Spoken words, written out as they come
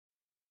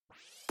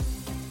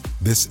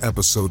This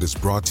episode is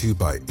brought to you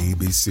by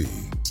ABC.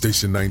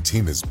 Station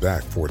 19 is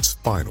back for its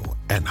final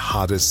and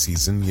hottest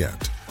season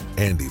yet.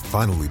 Andy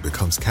finally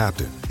becomes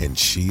captain, and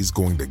she's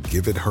going to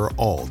give it her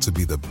all to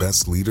be the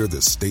best leader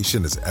the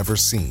station has ever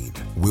seen.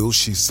 Will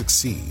she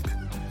succeed?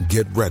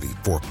 Get ready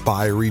for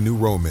fiery new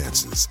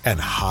romances and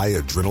high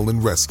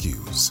adrenaline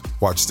rescues.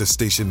 Watch the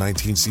Station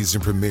 19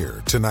 season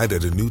premiere tonight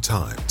at a new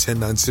time,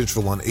 10/9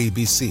 Central on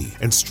ABC,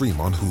 and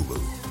stream on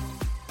Hulu.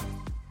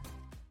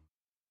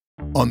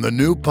 On the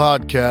new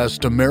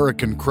podcast,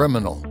 American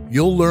Criminal,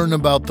 you'll learn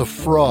about the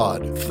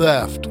fraud,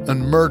 theft,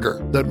 and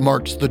murder that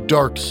marks the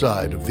dark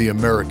side of the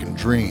American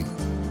dream.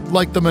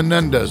 Like the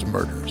Menendez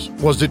murders,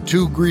 was it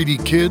two greedy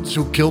kids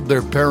who killed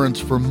their parents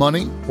for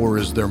money, or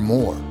is there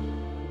more?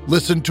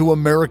 Listen to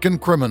American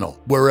Criminal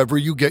wherever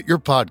you get your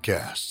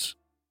podcasts.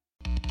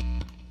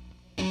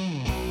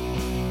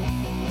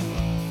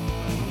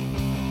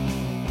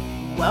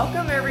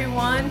 Welcome,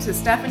 everyone, to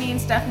Stephanie and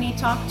Stephanie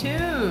Talk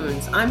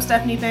Tunes. I'm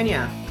Stephanie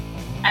Pena.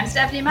 I'm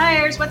Stephanie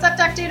Myers. What's up,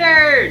 Duck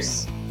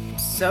Tutors?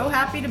 So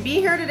happy to be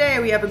here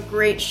today. We have a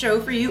great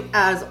show for you,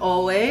 as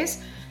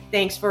always.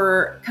 Thanks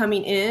for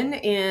coming in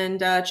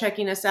and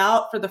checking us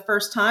out for the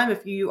first time.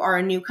 If you are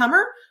a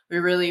newcomer, we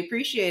really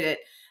appreciate it.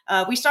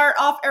 We start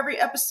off every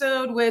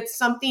episode with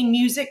something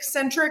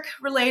music-centric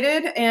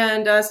related.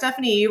 And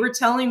Stephanie, you were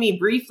telling me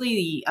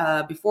briefly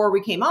before we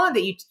came on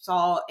that you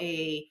saw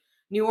a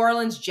New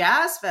Orleans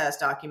Jazz Fest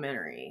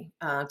documentary.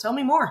 Tell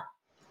me more.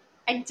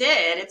 I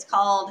did. It's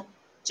called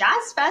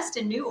Jazz Fest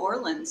in New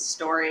Orleans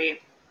Story.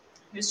 It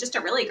was just a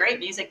really great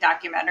music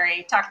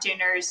documentary. Talk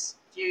Tuners,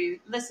 if you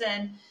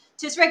listen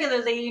to us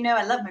regularly, you know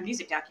I love my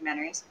music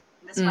documentaries.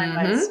 This one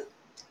was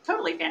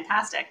totally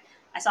fantastic.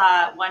 I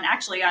saw one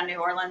actually on New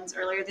Orleans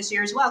earlier this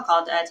year as well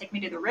called Take Me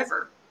to the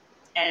River,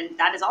 and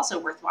that is also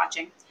worth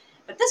watching.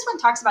 But this one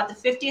talks about the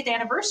 50th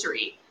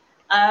anniversary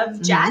of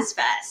Jazz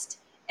Fest,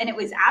 and it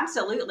was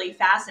absolutely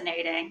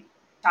fascinating.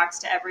 Talks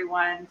to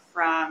everyone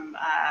from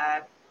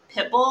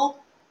Pitbull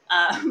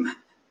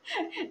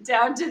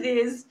down to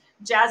these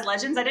jazz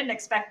legends. I didn't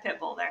expect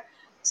Pitbull there,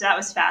 so that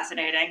was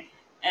fascinating.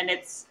 And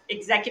it's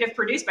executive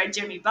produced by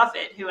Jimmy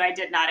Buffett, who I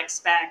did not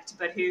expect,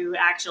 but who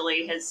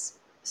actually has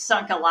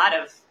sunk a lot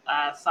of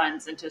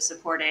funds into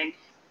supporting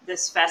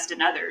this fest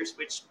and others,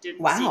 which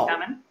didn't see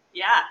coming.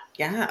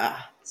 Yeah.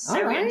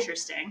 So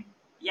interesting.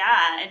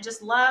 Yeah. And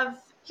just love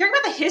hearing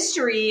about the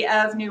history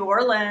of New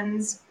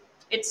Orleans.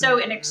 It's so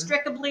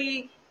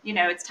inextricably,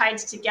 it's tied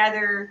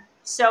together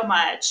so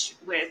much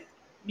with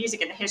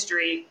music and the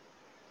history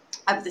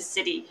of the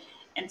city.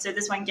 And so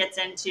this one gets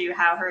into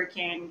how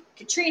Hurricane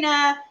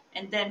Katrina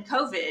and then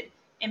COVID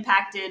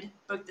impacted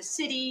both the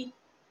city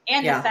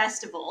and the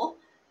festival,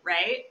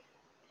 right?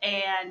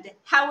 And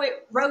how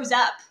it rose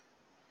up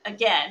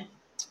again.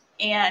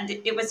 And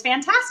it was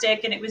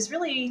fantastic. And it was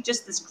really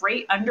just this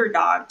great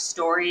underdog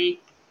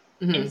story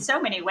in so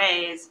many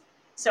ways.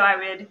 So I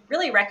would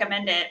really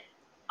recommend it.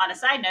 On a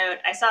side note,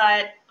 I saw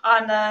it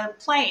on the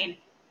plane,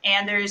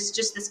 and there's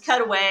just this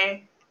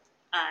cutaway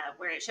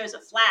where it shows a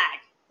flag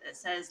that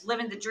says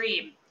 "Living the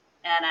Dream,"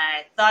 and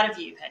I thought of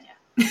you,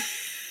 Pena.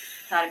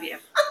 Thought of you.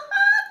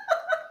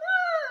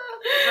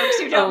 Folks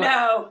who don't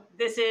know,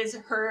 this is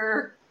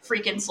her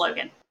freaking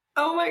slogan.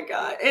 Oh my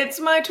God. It's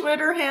my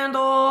Twitter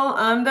handle.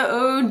 I'm the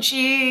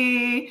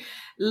OG.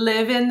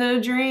 Living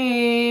the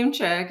dream.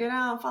 Check it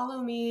out.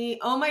 Follow me.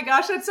 Oh my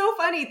gosh. That's so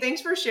funny.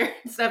 Thanks for sharing,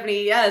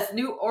 Stephanie. Yes.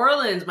 New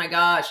Orleans. My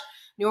gosh.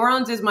 New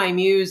Orleans is my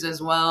muse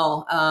as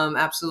well.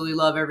 Absolutely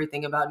love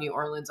everything about New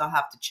Orleans. I'll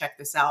have to check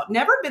this out.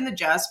 Never been to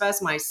Jazz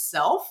Fest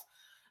myself.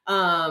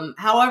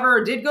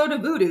 However, did go to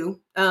Voodoo.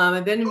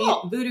 I've been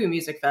to Voodoo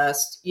Music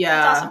Fest.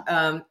 Yeah. That's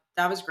awesome.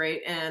 That was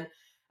great. And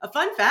a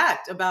fun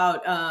fact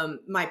about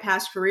my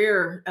past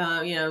career,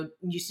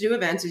 used to do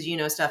events, as you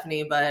know,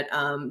 Stephanie, but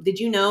did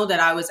you know that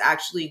I was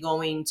actually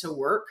going to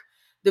work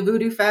the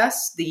Voodoo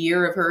Fest the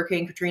year of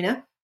Hurricane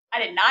Katrina? I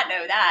did not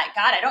know that.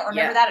 God, I don't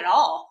remember that at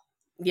all.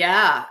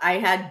 Yeah, I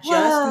had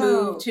just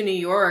moved to New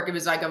York. It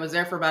was like I was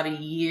there for about a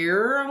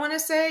year, I want to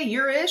say,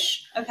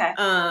 year-ish. Okay.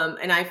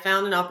 And I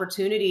found an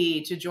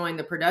opportunity to join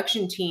the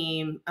production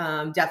team,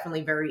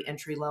 definitely very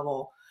entry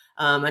level.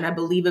 And I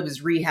believe it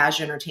was Rehash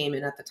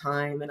Entertainment at the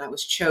time, and I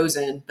was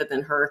chosen, but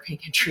then Hurricane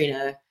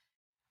Katrina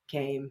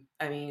came.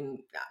 I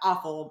mean,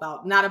 awful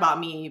not about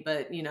me,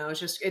 but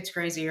it's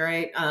crazy,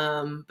 right?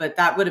 But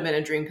that would have been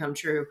a dream come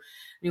true.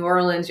 New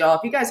Orleans, y'all,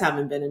 if you guys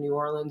haven't been to New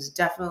Orleans,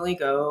 definitely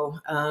go.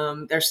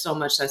 There's so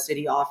much that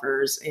city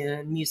offers,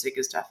 and music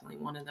is definitely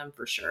one of them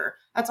for sure.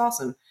 That's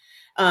awesome.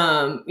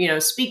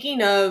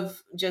 Speaking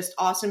of just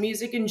awesome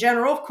music in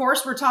general, of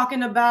course, we're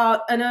talking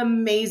about an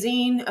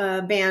amazing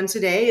band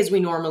today, as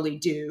we normally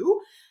do.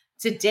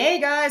 Today,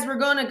 guys, we're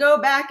going to go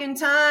back in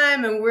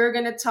time, and we're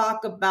going to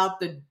talk about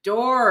the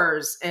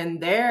Doors and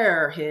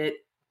their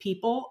hit,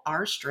 People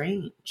Are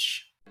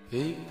Strange.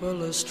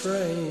 People are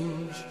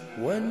strange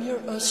when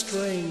you're a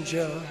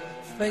stranger.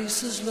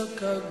 Faces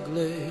look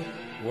ugly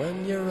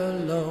when you're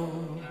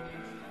alone.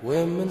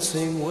 Women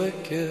seem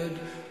wicked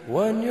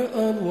when you're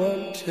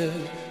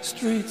unwanted.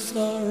 Streets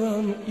are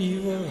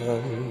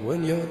uneven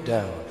when you're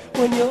down,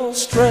 when you're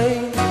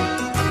strange.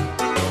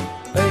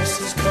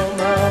 Faces come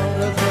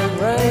out of the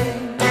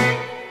rain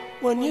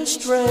when you're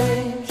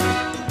strange.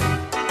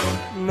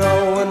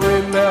 No one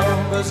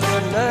remembers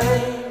your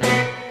name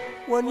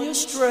when you're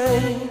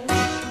strange.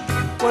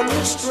 When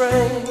you're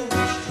strange.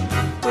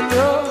 When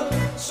you're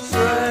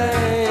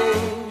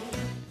strange.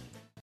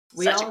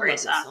 We Such all a great love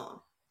this song.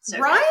 So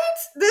right?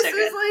 This So is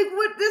good. like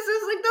what this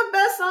is like the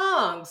best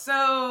song.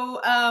 So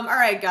all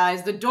right,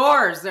 guys, the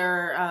Doors,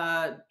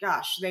 they're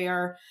gosh, they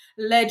are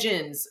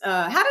legends.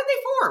 How did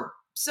they form?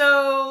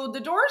 So the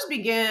Doors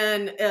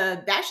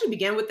actually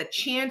began with a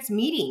chance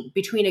meeting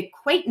between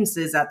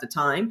acquaintances at the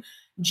time,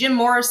 Jim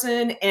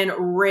Morrison and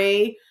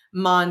Ray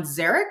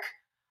Manzarek,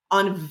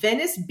 on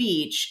Venice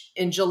Beach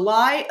in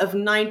July of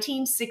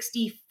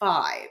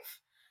 1965.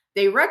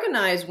 They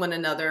recognized one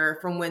another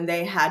from when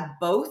they had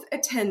both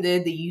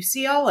attended the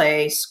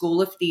UCLA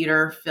School of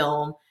Theater,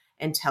 Film,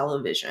 and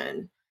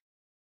Television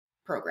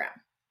program.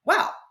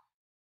 Wow.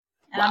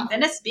 And on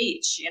Venice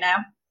Beach, you know,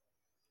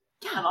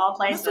 Yeah. of all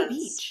places. Muscle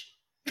Beach.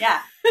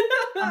 Yeah,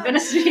 on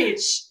Venice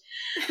Beach.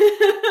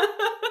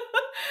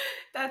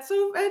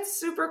 That's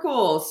super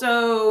cool.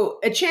 So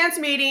a chance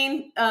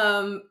meeting.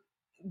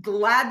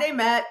 Glad they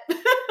met.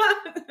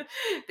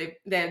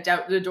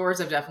 The Doors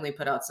have definitely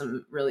put out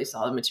some really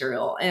solid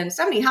material. And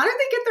Stephanie, how did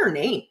they get their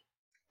name?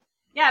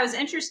 Yeah, it was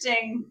an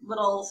interesting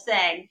little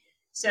thing.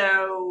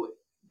 So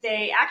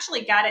they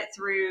actually got it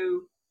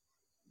through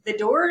The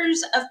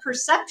Doors of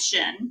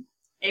Perception,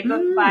 a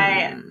book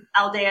by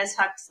Aldous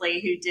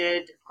Huxley, who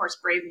did, of course,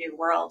 Brave New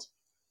World.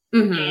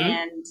 Mm-hmm.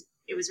 And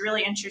it was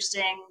really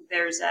interesting.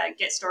 There's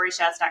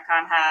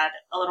GetStoryShots.com had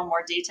a little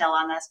more detail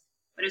on this,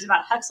 but it was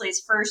about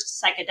Huxley's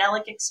first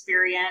psychedelic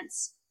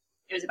experience.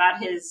 It was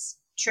about his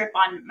trip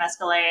on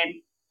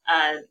mescaline,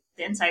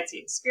 the insights he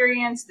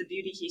experienced, the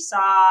beauty he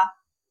saw,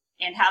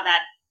 and how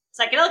that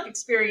psychedelic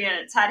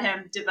experience had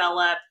him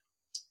develop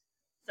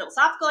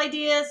philosophical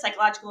ideas,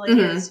 psychological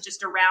ideas,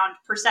 just around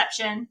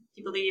perception.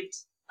 He believed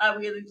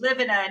we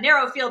live in a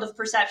narrow field of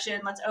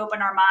perception. Let's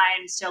open our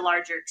minds to a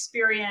larger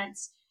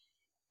experience.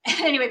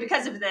 Anyway,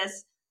 because of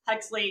this,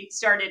 Huxley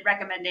started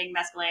recommending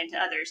mescaline to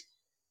others.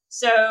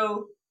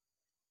 So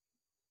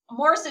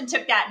Morrison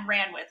took that and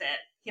ran with it.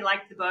 He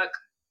liked the book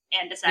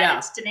and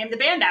decided to name the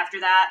band after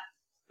that,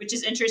 which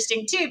is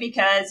interesting too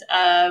because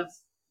of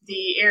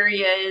the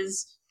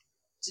areas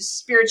just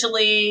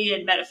spiritually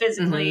and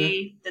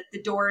metaphysically that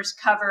the Doors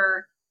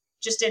cover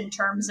just in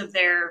terms of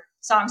their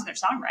songs and their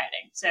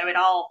songwriting. So it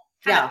all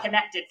kind of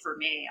connected for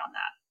me on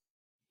that.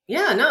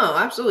 Yeah, no,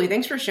 absolutely.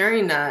 Thanks for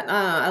sharing that.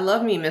 I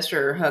love me,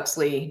 Mr.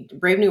 Huxley.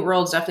 Brave New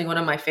World is definitely one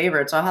of my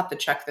favorites. I'll have to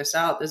check this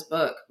out, this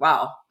book.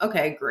 Wow.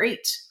 Okay,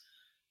 great.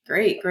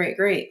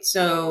 Great.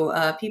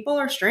 So People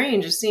Are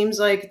Strange. It seems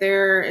like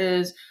there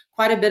is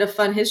quite a bit of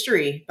fun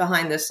history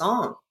behind this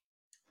song.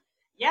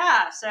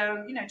 Yeah,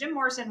 so, Jim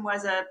Morrison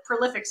was a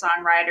prolific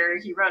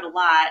songwriter. He wrote a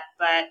lot,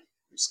 but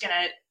we're just going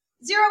to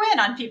zero in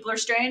on People Are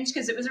Strange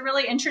because it was a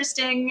really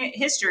interesting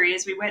history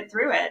as we went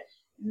through it.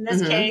 In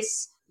this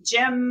case,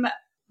 Jim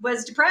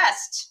was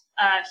depressed.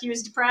 He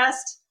was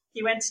depressed.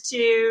 He went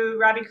to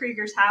Robbie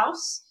Krieger's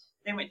house.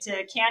 They went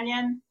to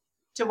Canyon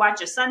to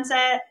watch a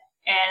sunset.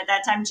 And at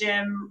that time,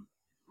 Jim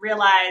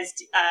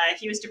realized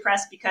he was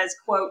depressed because,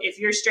 quote, if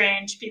you're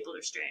strange, people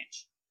are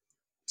strange.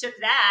 Took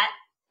that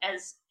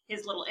as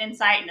his little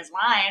insight and his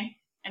line,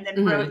 and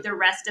then wrote the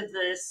rest of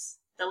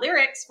the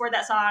lyrics for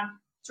that song,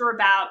 which were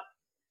about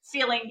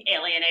feeling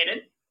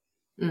alienated.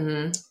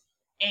 And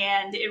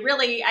it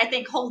really, I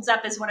think, holds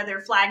up as one of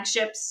their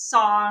flagship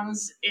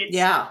songs. It's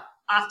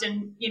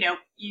often, you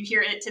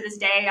hear it to this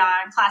day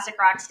on classic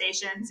rock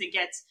stations. It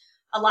gets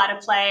a lot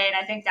of play, and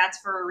I think that's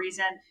for a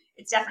reason.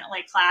 It's definitely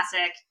a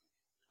classic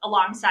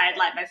alongside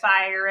Light My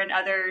Fire and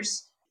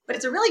others. But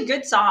it's a really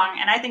good song,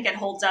 and I think it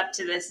holds up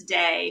to this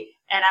day.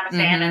 And I'm a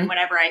fan, and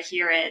whenever I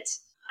hear it,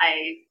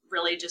 I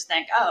really just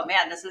think, oh,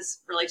 man, this has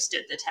really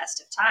stood the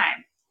test of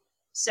time.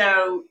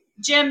 So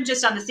Jim,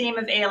 just on the theme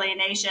of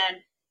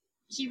alienation,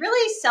 he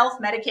really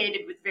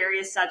self-medicated with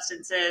various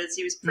substances.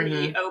 He was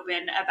pretty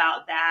open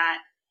about that.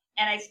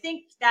 And I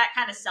think that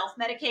kind of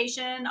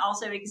self-medication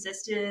also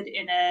existed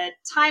in a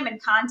time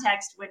and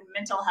context when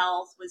mental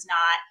health was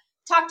not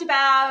talked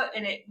about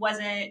and it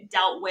wasn't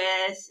dealt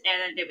with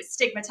and it was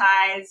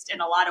stigmatized in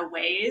a lot of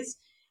ways.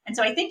 And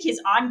so I think his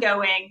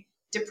ongoing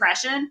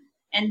depression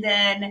and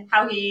then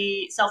how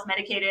he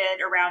self-medicated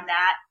around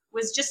that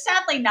was just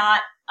sadly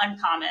not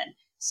uncommon.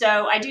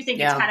 So I do think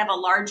it's kind of a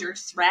larger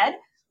thread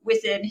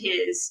within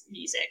his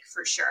music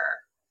for sure.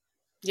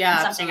 Yeah,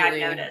 and something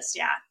absolutely. I've noticed.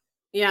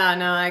 Yeah,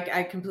 no,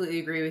 I completely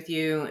agree with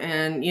you.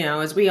 And,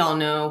 as we all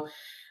know,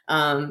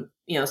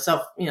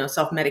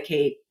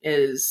 self-medicate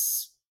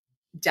is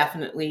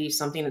definitely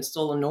something that's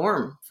still a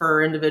norm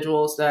for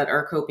individuals that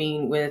are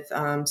coping with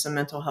some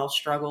mental health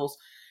struggles.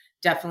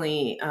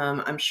 definitely,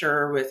 I'm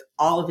sure with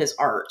all of his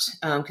art,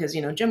 because,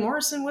 Jim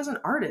Morrison was an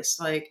artist,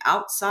 like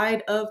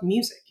outside of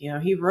music,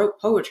 he wrote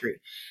poetry.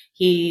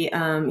 He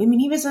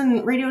was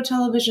in radio,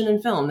 television,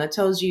 and film. That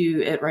tells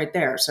you it right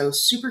there. So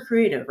super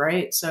creative,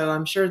 right? So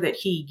I'm sure that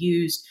he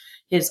used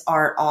his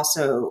art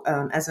also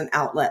as an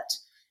outlet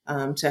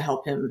to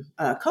help him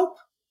cope.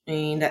 I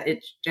mean, that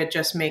it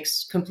just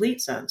makes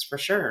complete sense for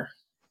sure.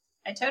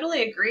 I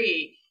totally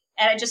agree.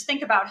 And I just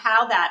think about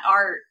how that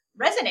art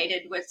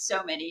resonated with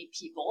so many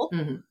people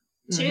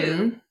too.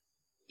 Mm-hmm.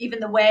 Even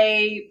the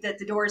way that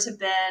the Doors have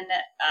been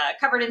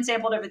covered and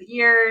sampled over the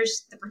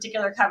years, the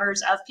particular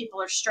covers of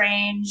People Are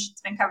Strange,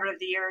 it's been covered over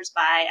the years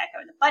by Echo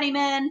and the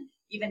Bunnymen,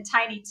 even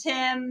Tiny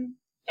Tim,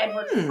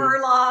 Edward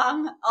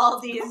Furlong, all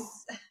these,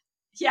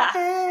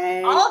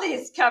 all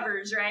these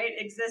covers, right,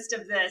 exist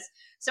of this.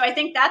 So I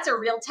think that's a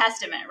real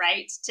testament,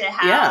 right, to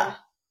how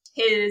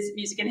his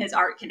music and his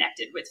art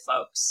connected with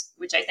folks,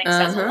 which I think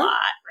says a lot,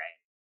 right?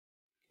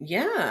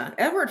 Yeah,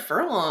 Edward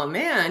Furlong,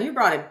 man, you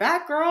brought it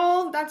back,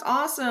 girl. That's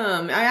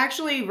awesome. I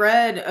actually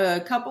read a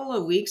couple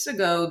of weeks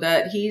ago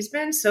that he's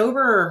been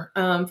sober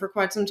for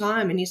quite some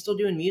time, and he's still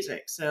doing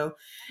music. So,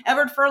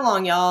 Edward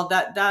Furlong, y'all,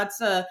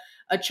 that's a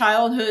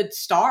childhood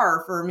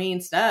star for me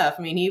and Steph.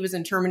 I mean, he was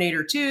in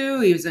Terminator 2,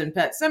 he was in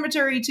Pet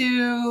Sematary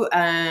 2,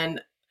 and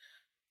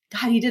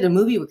God, he did a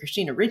movie with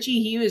Christina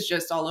Ricci. He was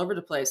just all over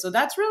the place. So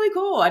that's really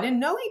cool. I didn't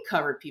know he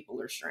covered People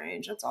Are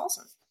Strange. That's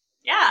awesome.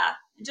 Yeah,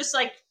 just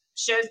like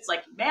shows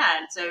like,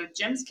 man, so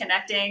Jim's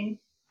connecting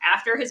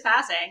after his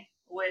passing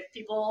with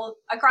people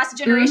across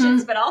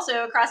generations, but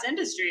also across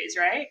industries,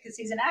 right? Because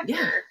he's an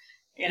actor,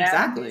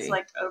 exactly. He's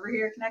like over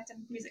here connecting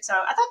with music. So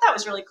I thought that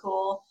was really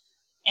cool.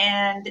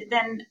 And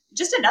then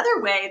just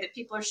another way that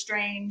People Are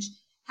Strange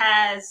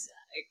has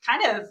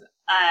kind of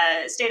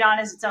stayed on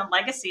as its own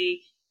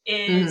legacy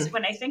is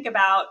when I think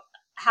about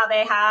how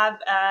they have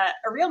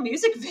a real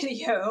music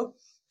video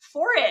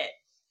for it.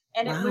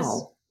 And it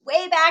was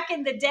way back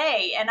in the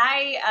day. And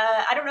I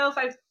don't know if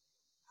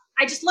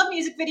I just love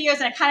music videos,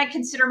 and I kind of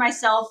consider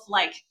myself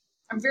like,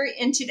 I'm very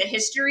into the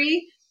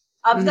history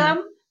of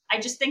them.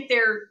 I just think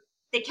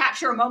they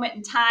capture a moment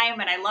in time,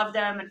 and I love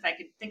them. And if I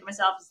could think of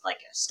myself as like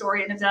a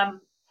historian of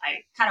them, I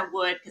kind of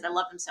would, because I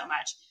love them so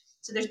much.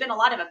 So there's been a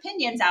lot of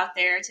opinions out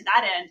there to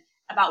that end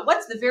about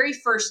what's the very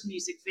first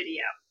music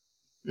video,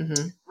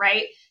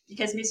 right?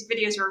 Because music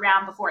videos were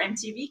around before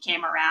MTV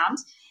came around.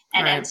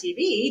 And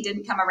MTV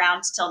didn't come around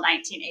until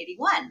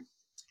 1981.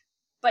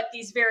 But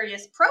these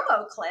various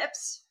promo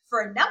clips for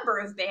a number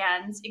of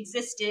bands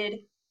existed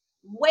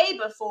way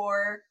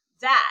before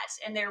that.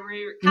 And there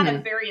were kind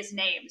of various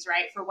names,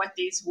 right, for what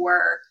these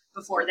were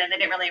before then. They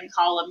didn't really even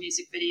call them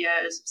music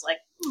videos. It's like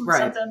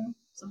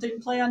something to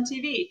play on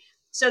TV.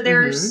 So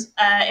there's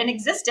in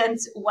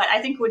existence what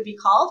I think would be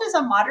called as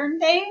a modern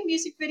day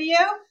music video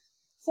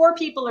for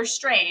People Are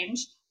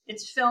Strange.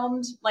 It's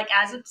filmed like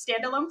as a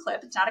standalone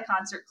clip. It's not a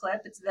concert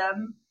clip. It's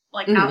them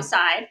like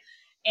outside.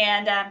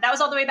 And that was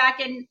all the way back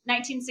in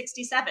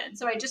 1967.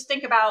 So I just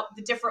think about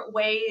the different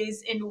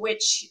ways in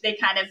which they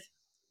kind of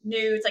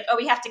knew it's like, oh,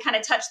 we have to kind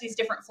of touch these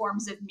different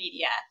forms of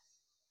media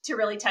to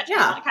really touch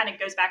people. And it kind of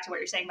goes back to what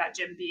you're saying about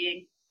Jim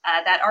being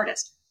that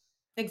artist.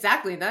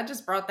 Exactly. That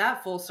just brought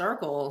that full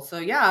circle. So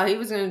yeah, he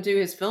was going to do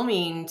his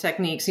filming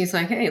techniques. He's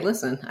like, hey,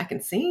 listen, I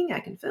can sing, I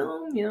can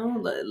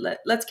film,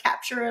 let's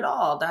capture it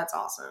all. That's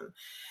awesome.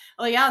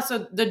 Well, yeah.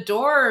 So the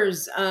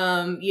Doors,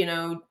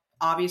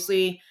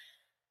 obviously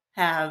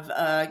have,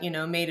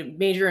 made a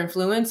major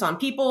influence on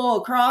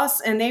people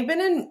across, and they've been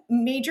in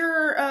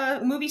major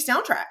movie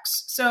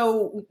soundtracks.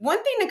 So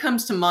one thing that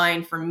comes to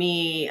mind for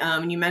me,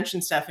 and you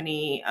mentioned,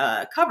 Stephanie,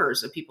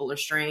 covers of People Are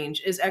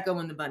Strange, is Echo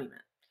and the Bunnymen.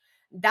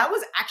 That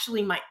was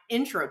actually my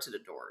intro to the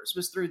Doors,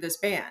 was through this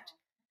band.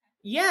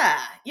 Yeah.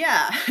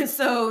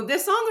 So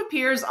this song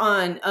appears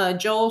on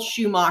Joel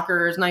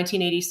Schumacher's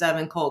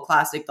 1987 cult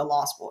classic, The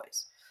Lost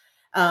Boys.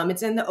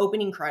 It's in the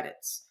opening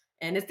credits,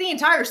 and it's the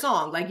entire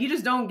song. Like, you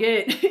just don't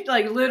get,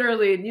 like,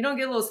 literally, you don't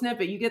get a little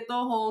snippet. You get the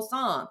whole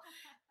song.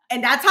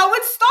 And that's how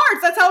it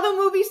starts. That's how the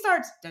movie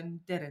starts.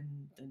 Dun, dun,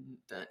 dun, dun,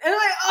 dun. And I'm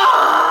like,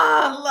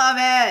 oh, love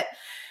it.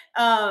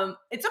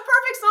 It's a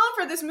perfect song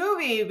for this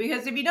movie,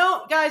 because if you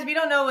don't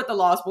know what The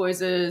Lost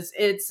Boys is,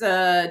 it's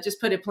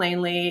just put it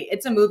plainly,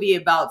 it's a movie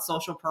about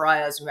social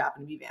pariahs who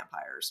happen to be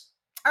vampires.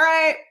 All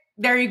right,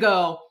 there you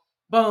go.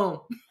 Boom.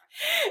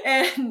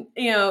 And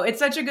it's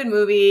such a good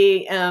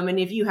movie. And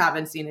if you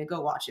haven't seen it,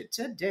 go watch it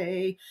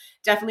today.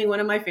 Definitely one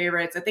of my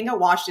favorites. I think I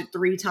watched it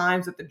 3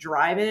 times at the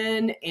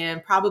drive-in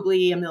and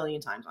probably 1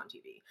 million times on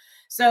TV.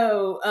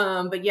 So,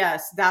 but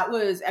yes, that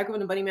was Echo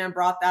and the Bunnymen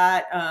brought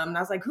that. And I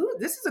was like,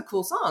 this is a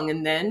cool song.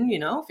 And then,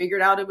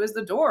 figured out it was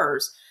the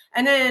Doors.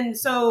 And then,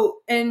 so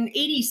in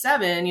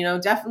 87,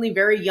 definitely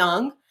very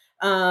young.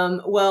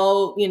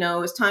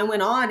 As time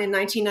went on in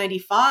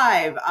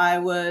 1995, I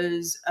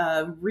was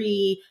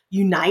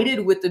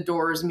reunited with the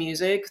Doors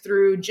music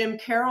through Jim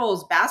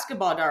Carroll's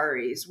Basketball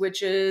Diaries,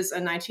 which is a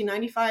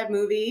 1995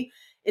 movie.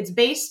 It's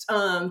based,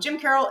 Jim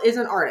Carroll is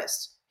an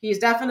artist. He's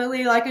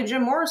definitely like a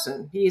Jim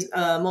Morrison. He's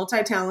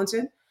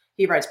multi-talented.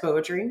 He writes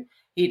poetry.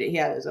 He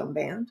had his own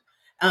band.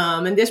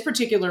 And this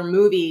particular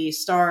movie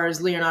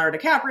stars Leonardo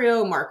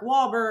DiCaprio, Mark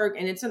Wahlberg,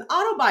 and it's an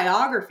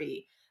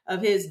autobiography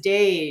of his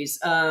days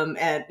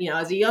as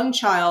a young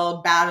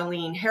child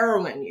battling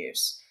heroin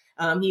use.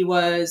 He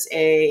was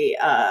a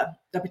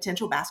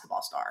potential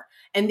basketball star,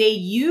 and they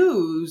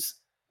use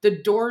the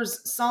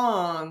Doors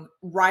song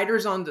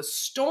 "Riders on the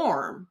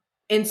Storm"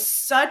 in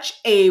such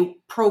a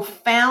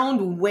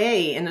profound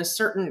way in a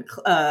certain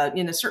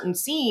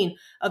scene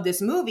of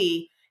this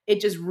movie. It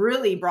just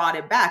really brought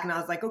it back. And I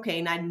was like,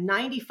 okay,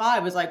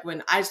 95 was like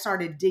when I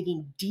started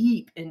digging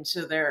deep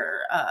into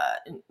their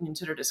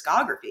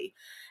discography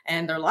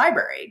and their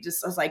library.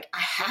 Just, I was like, I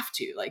have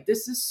to, like,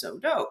 this is so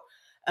dope.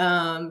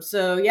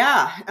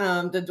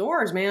 The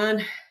Doors,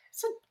 man,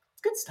 it's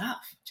good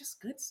stuff,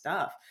 just good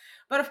stuff.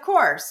 But of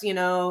course, they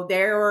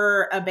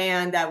were a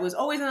band that was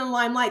always in the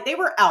limelight. They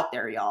were out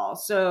there, y'all.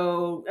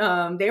 So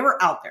they were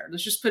out there.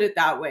 Let's just put it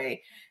that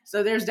way.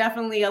 So there's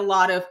definitely a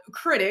lot of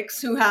critics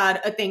who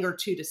had a thing or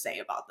two to say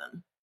about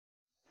them.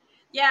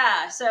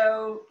 Yeah,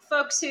 so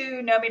folks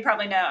who know me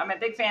probably know I'm a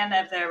big fan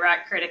of the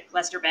rock critic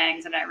Lester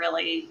Bangs, and I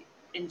really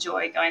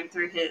enjoy going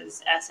through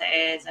his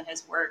essays and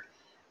his work.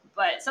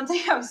 But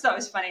something I always thought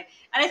was funny,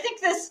 and I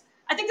think this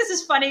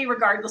is funny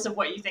regardless of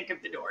what you think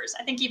of the Doors.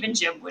 I think even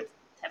Jim would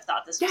have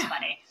thought this was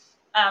funny.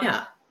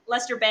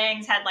 Lester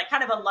Bangs had like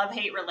kind of a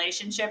love-hate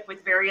relationship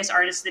with various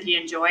artists that he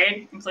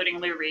enjoyed, including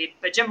Lou Reed,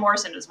 but Jim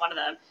Morrison was one of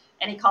them.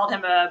 And he called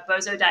him a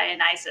bozo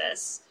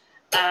Dionysus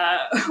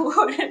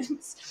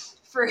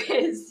for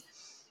his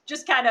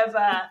just kind of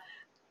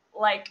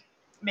like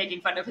making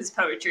fun of his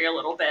poetry a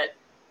little bit.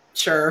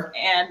 Sure.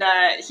 And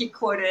he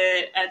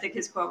quoted, I think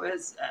his quote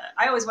was,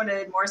 I always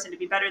wanted Morrison to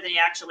be better than he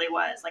actually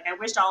was. Like, I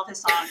wished all of his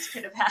songs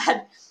could have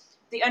had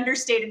the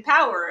understated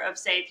power of,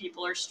 say,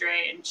 people are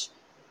strange.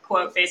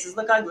 Quote, faces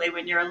look ugly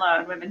when you're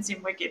alone. Women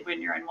seem wicked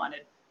when you're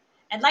unwanted.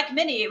 And like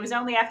many, it was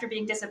only after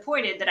being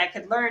disappointed that I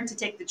could learn to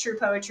take the true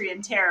poetry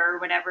and terror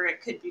whenever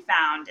it could be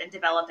found and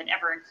develop an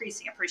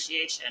ever-increasing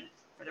appreciation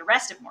for the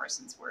rest of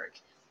Morrison's work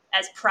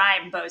as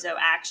prime bozo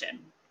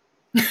action.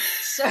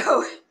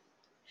 So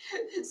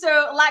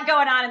a lot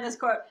going on in this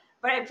quote,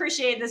 but I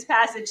appreciate this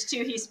passage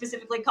too. He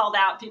specifically called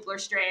out People Are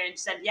Strange,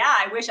 said, yeah,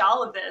 I wish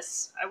all of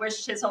this, I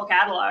wish his whole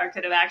catalog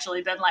could have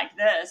actually been like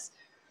this.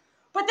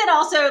 But then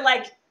also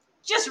like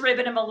just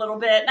ribbing him a little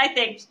bit. And I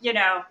think,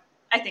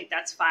 I think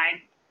that's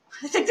fine.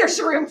 I think there's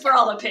room for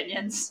all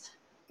opinions.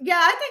 Yeah,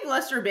 I think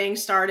Lester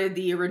Bangs started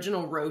the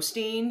original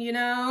roasting,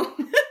 Kind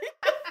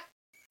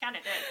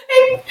of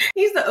did.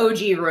 He's the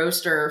OG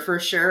roaster for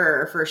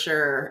sure.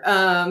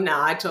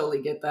 No, I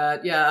totally get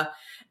that. Yeah.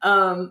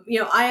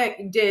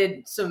 I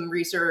did some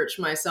research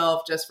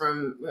myself just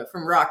from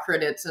rock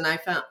critics, and I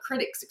found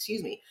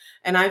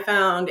and I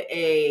found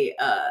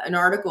an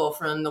article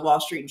from the Wall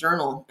Street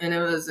Journal, and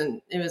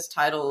it was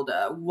titled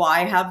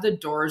 "Why Have the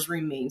Doors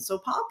Remained So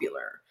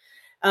Popular?"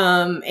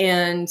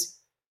 And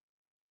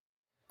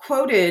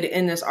quoted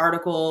in this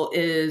article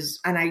is,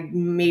 and I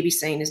may be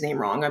saying his name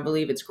wrong, I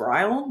believe it's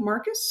Greil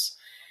Marcus.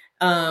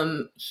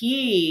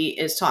 He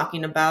is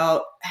talking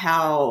about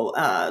how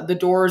the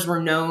Doors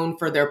were known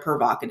for their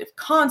provocative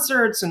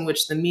concerts in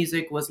which the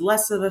music was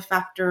less of a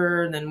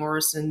factor than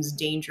Morrison's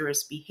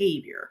dangerous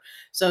behavior.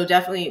 So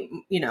definitely,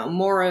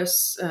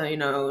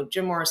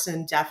 Jim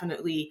Morrison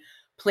definitely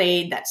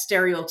played that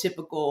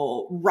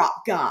stereotypical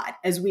rock god,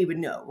 as we would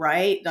know,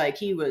 right? Like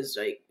he was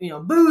like,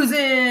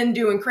 boozing,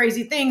 doing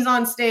crazy things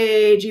on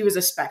stage. He was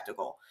a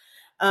spectacle.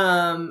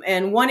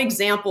 And one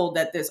example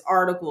that this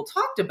article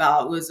talked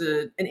about was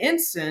an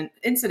incident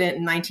in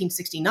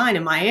 1969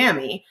 in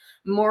Miami.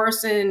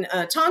 Morrison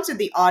taunted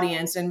the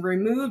audience and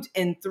removed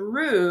and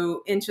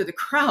threw into the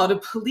crowd a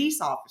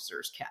police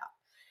officer's cap.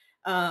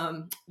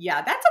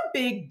 That's a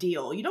big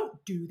deal. You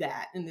don't do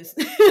that in this.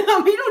 You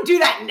don't do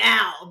that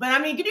now.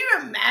 But can you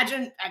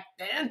imagine back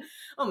then?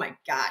 Oh my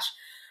gosh.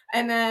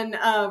 And then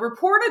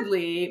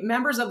reportedly,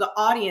 members of the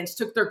audience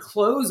took their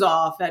clothes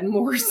off at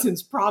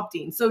Morrison's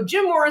prompting. So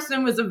Jim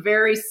Morrison was a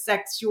very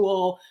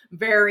sexual,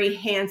 very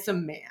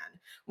handsome man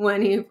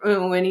when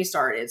he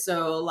started.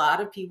 So a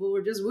lot of people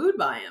were just wooed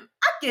by him.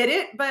 I get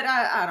it, but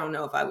I don't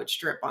know if I would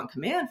strip on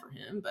command for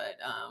him. But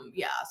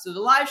so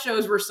the live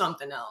shows were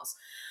something else.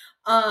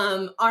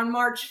 On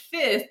March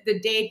 5th, the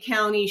Dade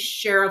County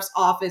Sheriff's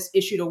Office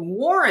issued a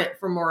warrant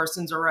for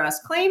Morrison's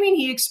arrest, claiming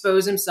he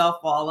exposed himself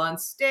while on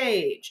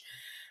stage.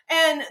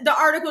 And the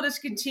article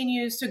just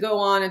continues to go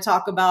on and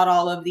talk about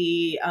all of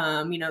the,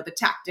 the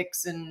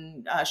tactics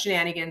and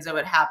shenanigans that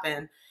would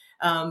happen.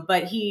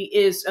 But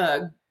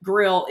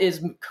Greil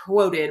is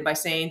quoted by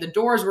saying the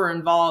Doors were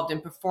involved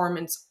in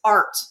performance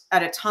art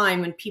at a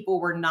time when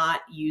people were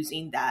not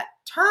using that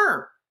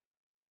term.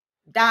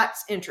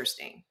 That's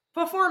interesting.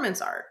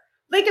 Performance art.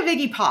 Think of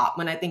Iggy Pop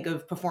when I think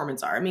of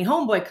performance art.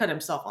 Homeboy cut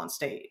himself on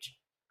stage.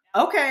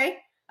 Okay.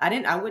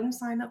 I wouldn't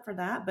sign up for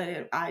that,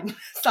 but I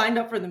signed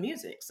up for the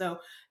music. So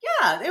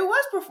yeah, it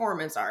was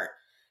performance art.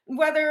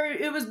 whether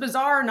it was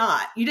bizarre or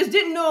not. You just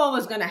didn't know what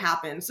was going to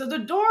happen. So The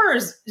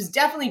Doors is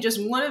definitely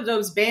just one of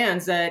those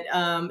bands that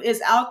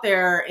is out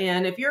there.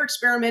 And if you're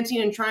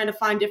experimenting and trying to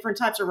find different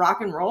types of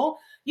rock and roll,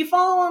 you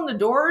follow on The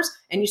Doors,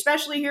 and you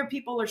especially hear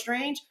People Are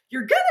Strange,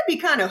 you're going to be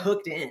kind of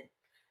hooked in.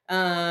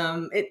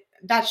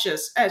 That's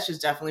just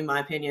definitely my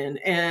opinion.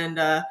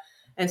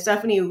 And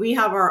Stephanie, we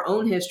have our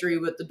own history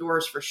with The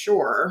Doors for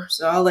sure.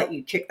 So I'll let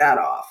you kick that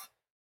off.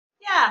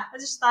 Yeah, I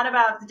just thought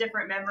about the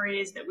different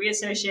memories that we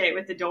associate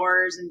with the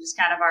Doors and just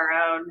kind of our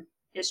own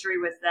history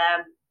with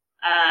them.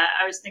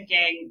 I was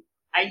thinking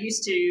I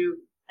used to,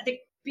 I think,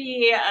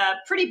 be a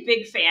pretty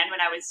big fan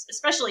when I was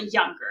especially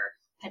younger,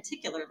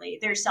 particularly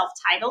their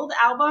self-titled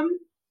album.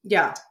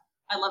 Yeah.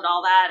 I loved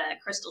all that.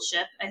 Crystal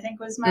Ship, I think,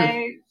 was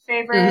my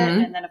favorite.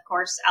 Mm-hmm. And then, of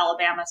course,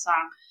 Alabama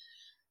Song,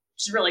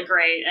 which is really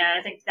great. And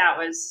I think that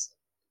was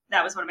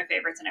one of my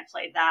favorites, and I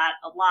played that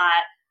a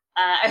lot.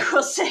 I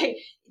will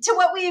say, to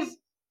what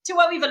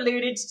we've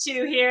alluded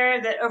to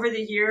here, that over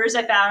the years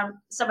I found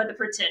some of the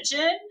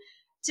pretension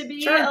to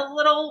be a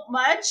little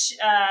much.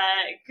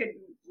 Couldn't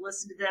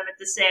listen to them at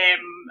the same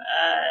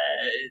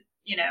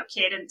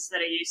cadence that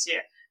I used to,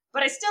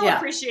 but I still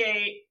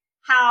appreciate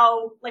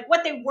how, like,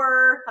 what they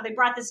were, how they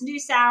brought this new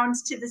sound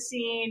to the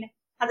scene,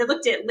 how they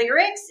looked at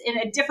lyrics in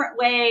a different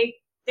way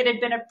that had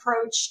been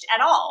approached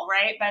at all,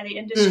 right, by the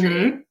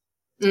industry.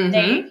 Mm-hmm.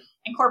 They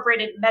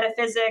incorporated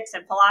metaphysics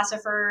and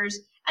philosophers,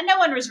 and no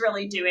one was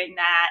really doing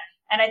that.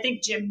 And I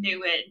think Jim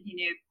knew it. He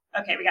knew,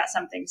 okay, we got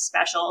something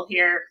special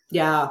here.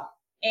 Yeah.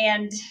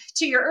 And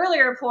to your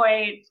earlier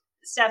point,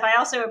 Steph, I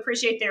also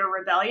appreciate their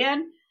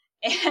rebellion.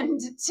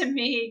 And to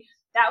me,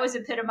 that was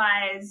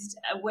epitomized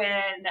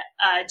when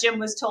Jim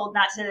was told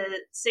not to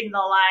sing the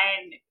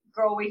line,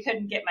 "Girl, we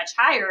couldn't get much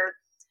higher,"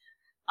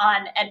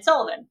 on Ed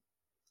Sullivan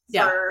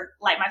for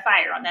Light My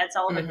Fire on the Ed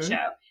Sullivan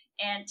show.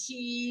 And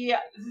he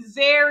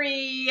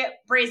very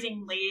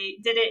brazenly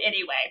did it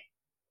anyway.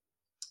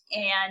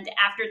 And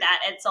after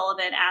that, Ed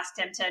Sullivan asked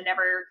him to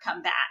never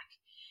come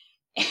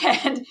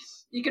back. And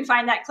you can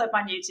find that clip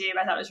on YouTube.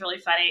 I thought it was really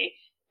funny.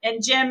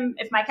 And Jim,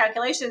 if my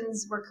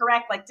calculations were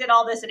correct, did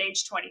all this at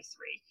age 23.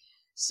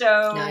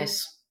 So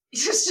nice.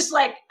 He was just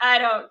like, I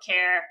don't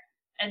care.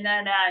 And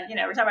then,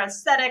 we're talking about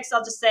aesthetics.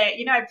 I'll just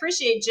say, I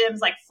appreciate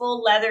Jim's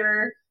full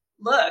leather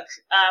look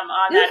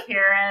on that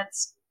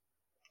appearance.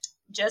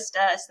 Just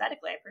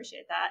aesthetically, I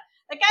appreciate that.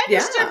 The guy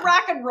understood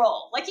rock and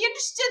roll. He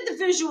understood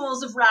the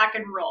visuals of rock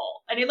and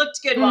roll, and he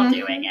looked good while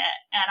doing it.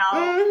 And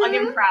I'll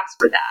give him props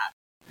for that.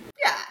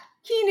 Yeah,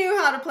 he knew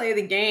how to play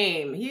the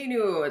game. He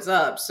knew what was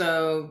up.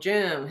 So,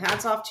 Jim,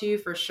 hats off to you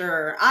for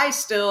sure. I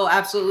still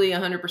absolutely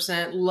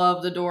 100%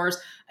 love the Doors.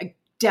 I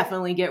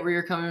definitely get where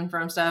you're coming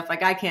from, Steph.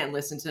 I can't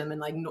listen to them in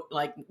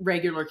like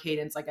regular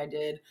cadence like I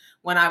did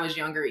when I was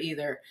younger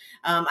either.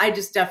 I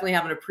just definitely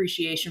have an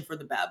appreciation for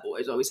the bad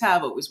boys. Always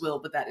have, always will,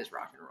 but that is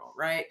rock and roll,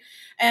 right?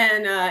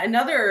 And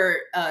another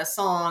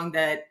song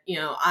that,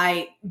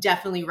 I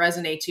definitely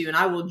resonate to and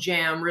I will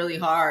jam really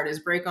hard is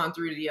Break On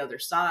Through to the Other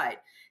Side.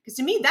 Because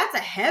to me, that's a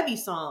heavy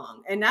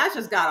song and that's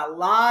just got a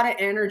lot of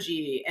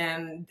energy.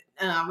 And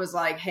I was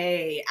like,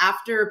 hey,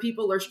 after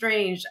People Are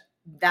Strange,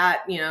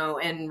 that,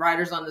 and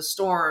Riders on the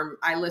Storm,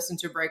 I listened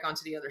to Break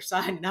Onto the Other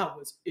Side, and that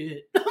was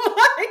it.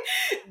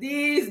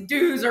 These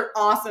dudes are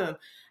awesome.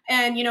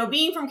 And,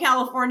 being from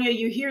California,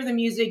 you hear the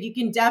music, you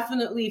can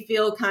definitely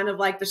feel kind of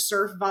like the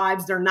surf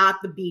vibes. They're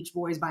not the Beach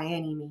Boys by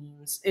any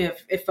means.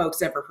 If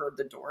folks ever heard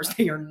the Doors,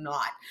 they are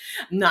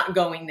not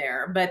going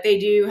there, but they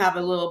do have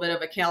a little bit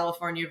of a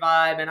California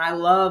vibe. And I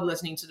love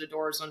listening to the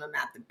Doors when I'm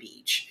at the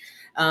beach.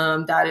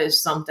 That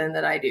is something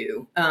that I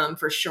do,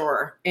 for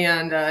sure.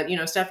 And,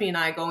 Stephanie and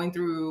I, going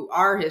through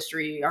our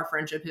history, our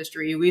friendship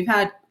history, we've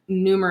had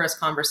numerous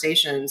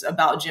conversations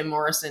about Jim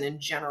Morrison in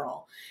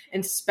general,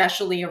 and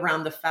especially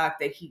around the fact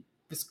that he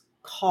was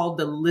called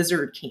the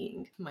Lizard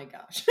King. Oh my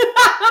gosh.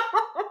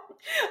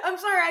 I'm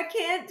sorry. I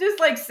can't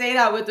just say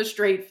that with a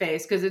straight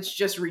face because it's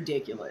just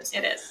ridiculous.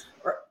 It is.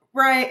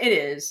 Right. It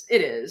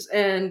is.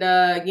 And,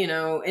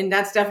 and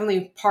that's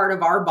definitely part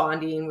of our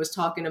bonding, was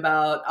talking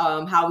about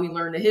how we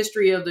learned the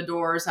history of the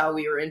Doors, how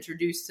we were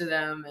introduced to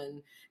them,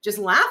 and just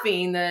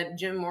laughing that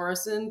Jim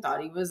Morrison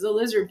thought he was the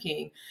Lizard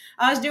King.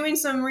 I was doing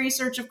some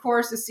research, of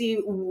course, to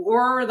see where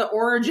are the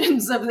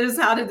origins of this.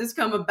 How did this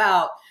come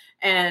about?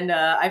 And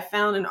I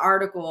found an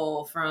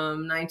article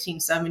from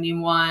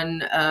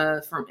 1971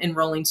 in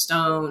Rolling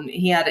Stone.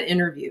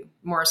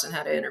 Morrison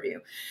had an interview.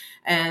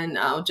 And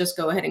I'll just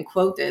go ahead and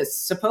quote this.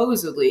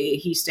 Supposedly,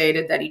 he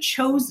stated that he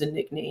chose the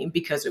nickname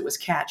because it was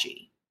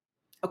catchy.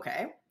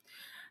 Okay.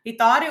 He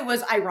thought it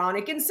was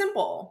ironic and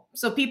simple,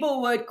 so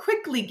people would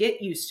quickly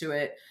get used to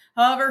it.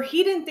 However,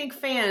 he didn't think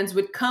fans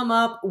would come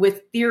up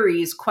with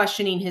theories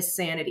questioning his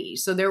sanity.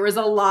 So there was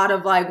a lot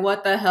of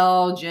what the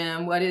hell,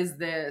 Jim? What is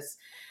this?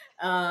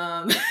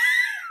 So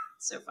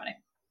funny.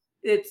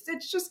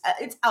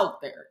 It's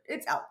out there.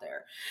 It's out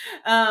there.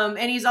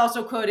 And he's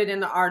also quoted in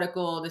the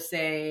article to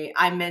say,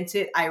 I meant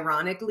it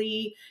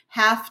ironically,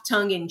 half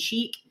tongue in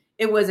cheek.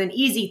 It was an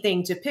easy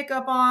thing to pick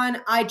up on.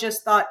 I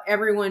just thought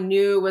everyone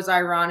knew it was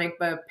ironic,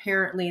 but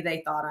apparently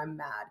they thought I'm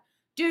mad.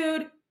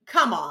 dude,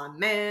 come on,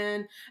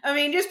 man. I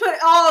mean, just put it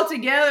all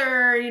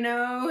together,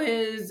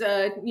 his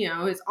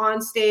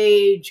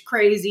onstage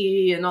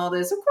crazy and all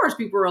this. Of course,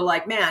 people were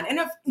like, man. And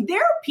if there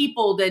are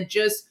people that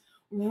just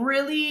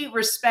really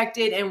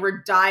respected and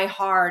were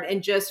diehard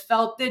and just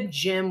felt that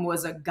Jim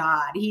was a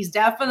god. He's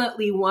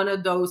definitely one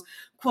of those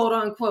quote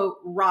unquote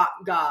rock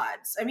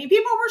gods. I mean,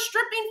 people were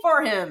stripping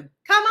for him.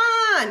 Come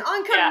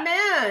on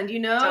command,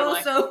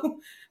 Totally. So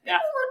people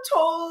were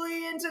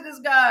totally into this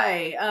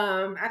guy.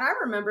 And I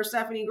remember,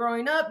 Stephanie,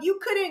 growing up, you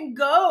couldn't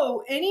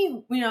go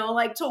to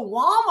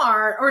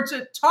Walmart or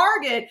to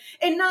Target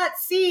and not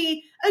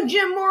see a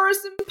Jim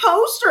Morrison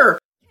poster.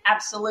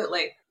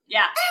 Absolutely.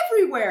 Yeah.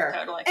 Everywhere.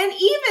 Totally. And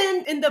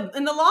even in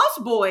the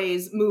Lost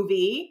Boys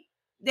movie,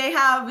 they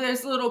have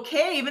this little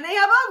cave and they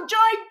have a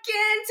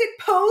gigantic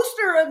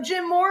poster of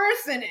Jim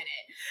Morrison in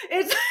it.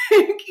 It's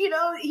like,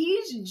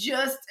 he's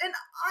just an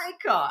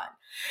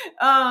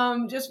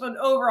icon. Just an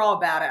overall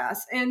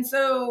badass. And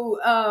so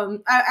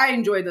I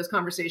enjoyed those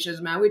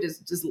conversations, man. We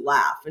just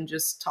laugh and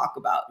just talk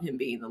about him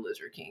being the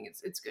Lizard King.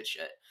 It's good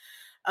shit.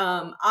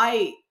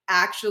 I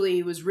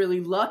actually was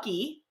really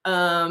lucky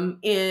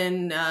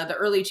in the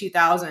early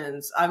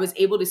 2000s. I was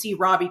able to see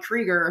Robbie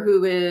Krieger,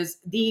 who is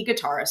the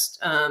guitarist,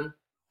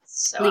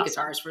 lead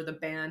guitarist for the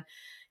band.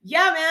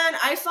 Yeah, man,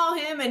 I saw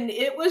him and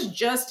it was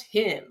just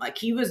him. Like,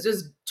 he was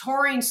just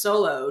touring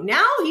solo.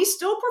 Now he's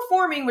still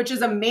performing, which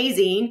is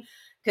amazing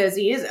because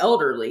he is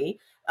elderly.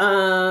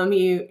 And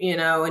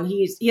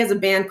he has a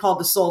band called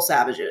the Soul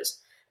Savages.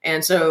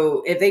 And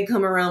so if they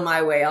come around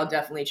my way, I'll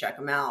definitely check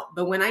them out.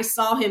 But when I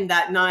saw him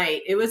that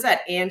night, it was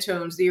at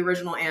Antone's, the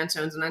original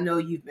Antone's. And I know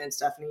you've been,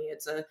 Stephanie.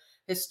 It's a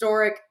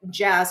historic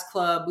jazz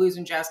club, blues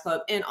and jazz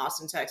club in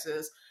Austin,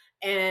 Texas.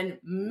 And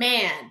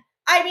man,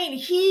 I mean,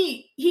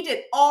 he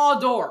did all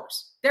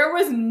doors. There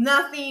was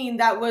nothing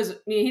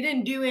he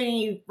didn't do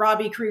any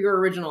Robbie Krieger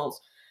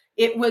originals.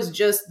 It was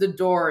just the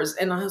doors.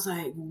 And I was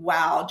like,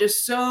 wow,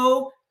 just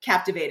so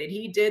captivated.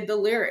 He did the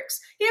lyrics.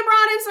 He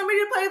brought in somebody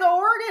to play the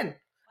organ.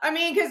 That's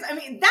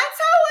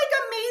how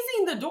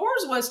amazing the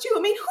Doors was too. I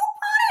mean, who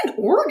brought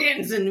in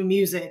organs into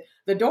music?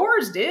 The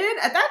Doors did.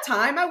 At that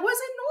time, I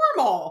wasn't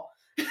normal,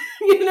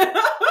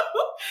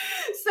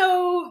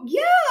 So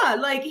yeah,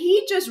 like,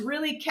 he just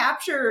really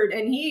captured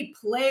and he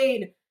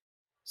played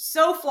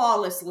so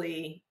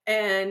flawlessly.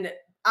 And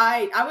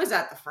I was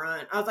at the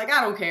front. I was like,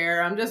 I don't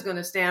care. I'm just going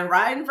to stand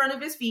right in front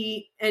of his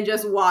feet and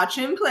just watch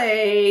him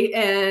play.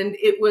 And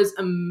it was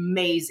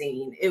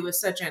amazing. It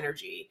was such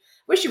energy.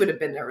 Wish you would have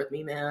been there with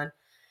me, man.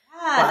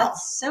 Yeah, wow.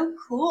 That's so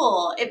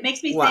cool. It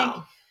makes me think,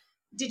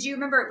 did you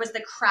remember, was the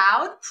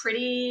crowd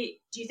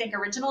pretty, do you think,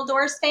 original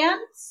Doors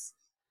fans?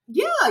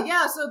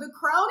 Yeah. So the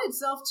crowd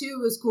itself too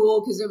was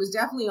cool because it was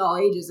definitely all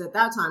ages. At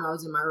that time, I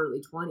was in my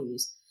early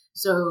 20s.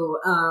 So,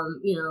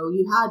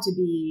 you had to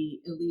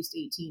be at least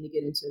 18 to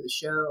get into the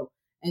show.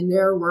 And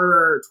there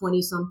were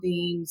 20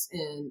 somethings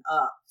and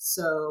up.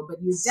 So, but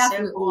you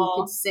definitely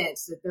could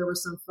sense that there were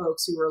some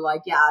folks who were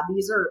like, yeah,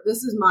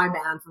 this is my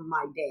band from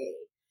my day.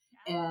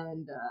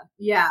 And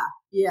yeah,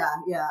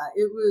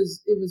 it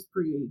was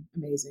pretty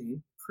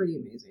amazing.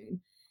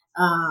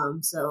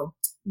 So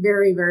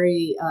very,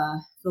 very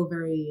feel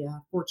very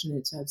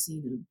fortunate to have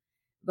seen him.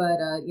 But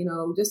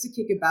just to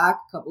kick it back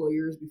a couple of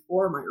years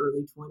before my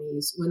early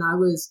 20s, when I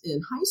was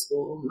in high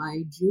school,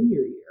 my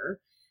junior year,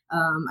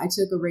 I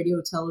took a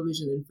radio,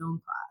 television, and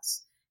film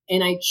class,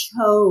 and I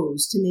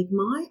chose to make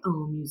my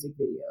own music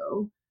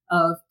video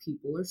of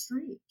 "People Are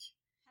Strange,"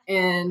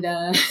 and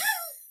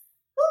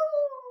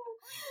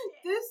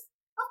this,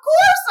 of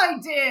course I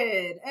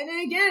did. And then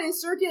again, it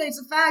circulates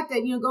the fact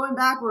that, going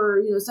back where,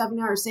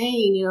 Stephanie and I are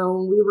saying,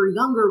 when we were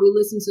younger, we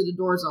listened to the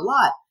Doors a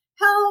lot.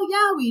 Hell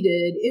yeah, we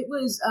did. It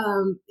was,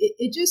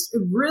 it just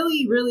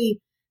really, really,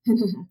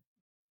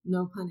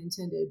 no pun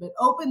intended, but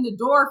opened the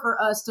door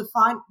for us to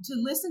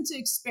listen to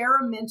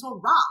experimental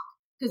rock,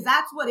 because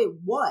that's what it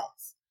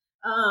was.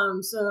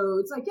 So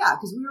it's like, yeah,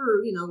 because we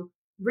were,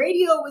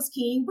 radio was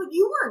king, but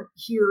you weren't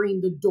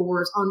hearing the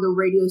Doors on the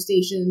radio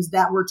stations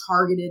that were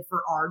targeted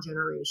for our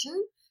generation.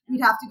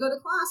 We'd have to go to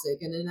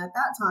classic. And then at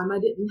that time, I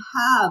didn't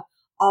have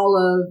all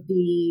of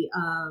the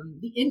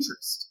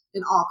interest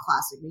in all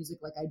classic music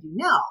like I do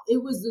now.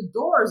 It was the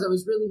Doors that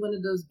was really one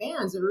of those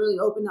bands that really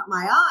opened up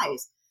my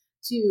eyes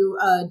to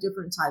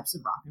different types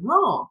of rock and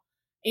roll.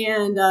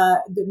 And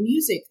the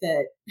music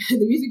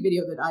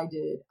video that I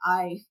did,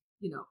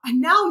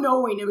 now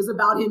knowing it was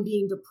about him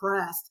being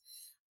depressed,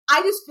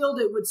 I just filled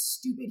it with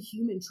stupid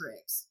human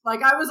tricks.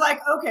 Like, I was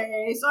like,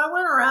 okay. So I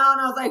went around,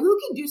 I was like, who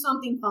can do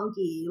something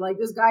funky? Like,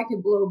 this guy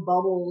could blow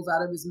bubbles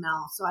out of his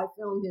mouth. So I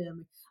filmed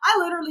him. I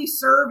literally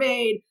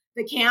surveyed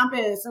the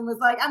campus and was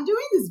like, I'm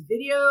doing this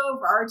video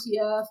for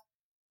RTF.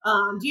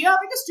 Do you have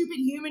like a stupid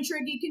human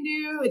trick you can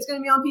do? It's going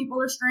to be on People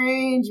Are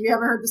Strange. Have you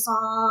ever heard the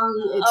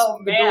song? It's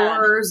the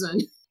Doors.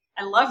 And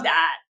I love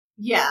that.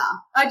 Yeah,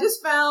 I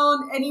just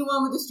found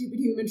anyone with a stupid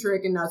human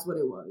trick, and that's what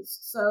it was.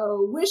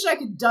 So wish I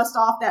could dust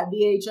off that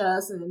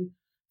VHS and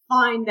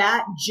find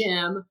that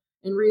gem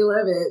and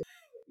relive it.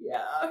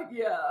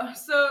 Yeah.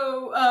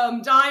 So,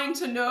 dying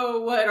to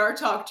know what our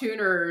Talk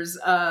Tuners,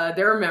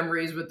 their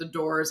memories with the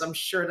Doors. I'm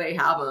sure they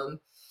have them.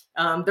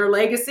 Their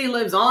legacy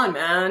lives on,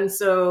 man.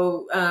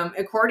 So,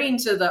 according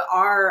to the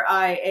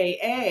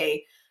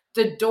RIAA,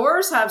 the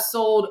Doors have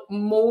sold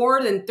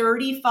more than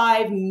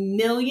 35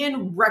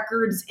 million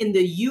records in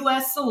the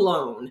US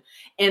alone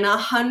and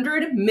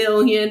 100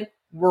 million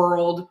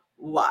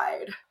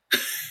worldwide.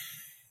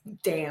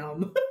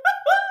 Damn.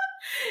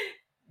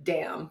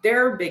 Damn.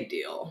 They're a big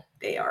deal.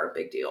 They are a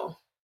big deal.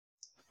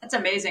 That's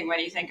amazing when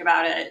you think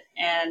about it.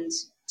 And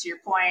to your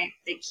point,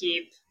 they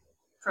keep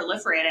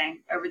proliferating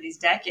over these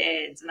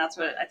decades. And that's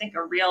what I think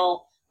a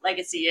real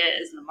legacy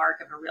is, and the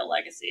mark of a real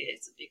legacy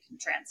is that you can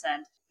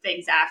transcend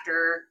things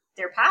after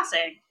their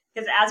passing.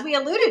 Because as we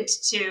alluded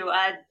to,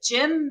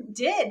 Jim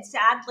did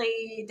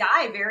sadly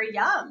die very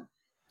young.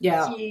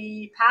 Yeah.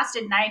 He passed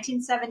in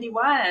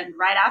 1971,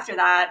 right after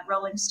that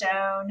Rolling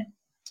Stone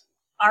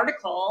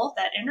article,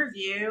 that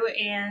interview,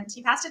 and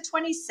he passed at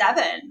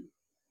 27.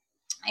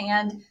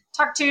 And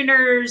Talk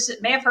Tuners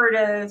may have heard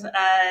of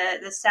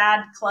the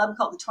sad club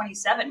called the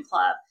 27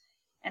 Club.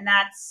 And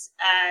that's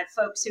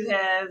folks who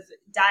have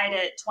died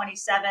at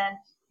 27,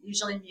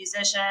 usually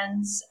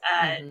musicians.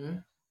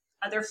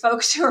 Other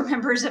folks who are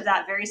members of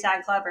that very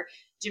sad club are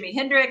Jimi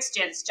Hendrix,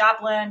 Janis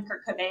Joplin,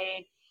 Kurt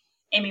Cobain,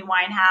 Amy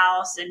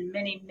Winehouse, and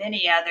many,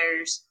 many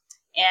others.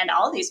 And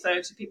all of these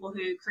folks are people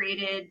who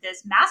created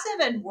this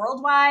massive and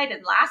worldwide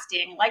and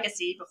lasting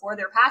legacy before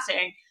their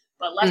passing,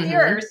 but left the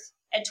earth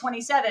at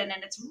 27.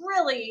 And it's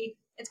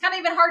kind of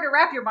even hard to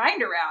wrap your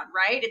mind around,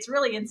 right? It's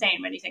really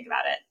insane when you think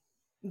about it.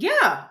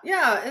 Yeah.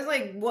 It's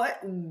like, what?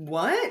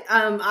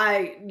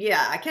 I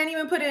can't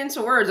even put it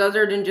into words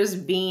other than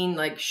just being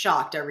like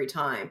shocked every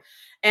time.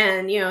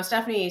 And,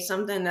 Stephanie,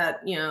 something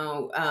that,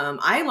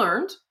 I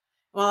learned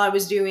while I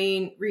was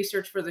doing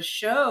research for the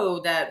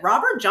show, that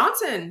Robert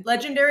Johnson,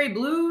 legendary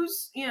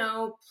blues,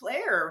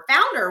 player,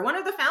 founder, one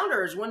of the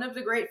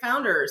great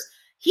founders,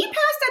 he passed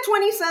at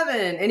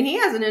 27, and he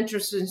has an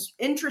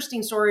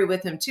interesting story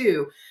with him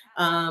too.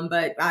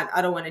 But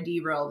I don't want to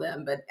derail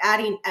them, but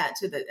adding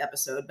to the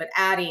episode,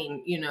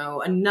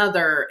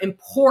 another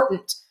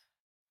important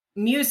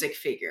music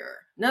figure,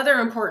 another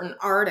important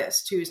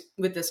artist who's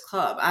with this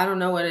club. I don't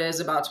know what it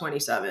is about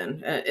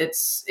 27.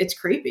 It's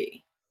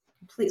creepy.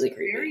 Completely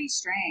creepy. Very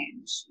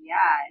strange.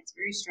 Yeah, it's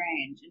very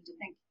strange. And to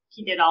think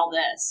he did all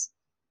this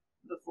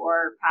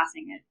before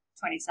passing at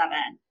 27.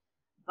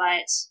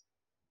 But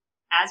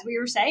as we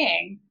were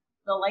saying,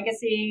 the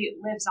legacy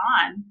lives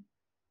on.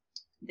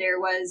 There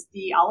was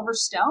the Oliver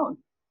Stone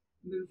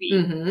movie,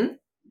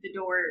 The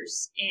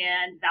Doors,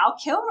 and Val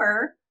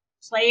Kilmer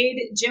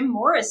played Jim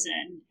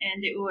Morrison,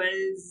 and it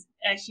was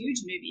a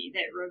huge movie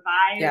that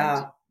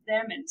revived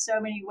them in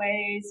so many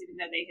ways, even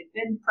though they had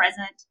been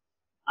present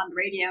on the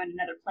radio and in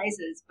other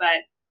places.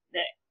 But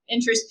the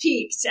interest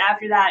peaked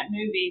after that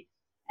movie,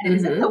 and it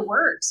was in the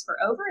works for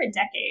over a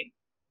decade,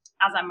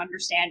 as I'm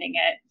understanding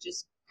it.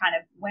 Just kind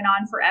of went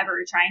on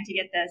forever trying to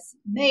get this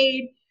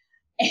made.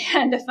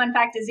 And a fun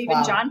fact is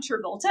even John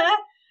Travolta,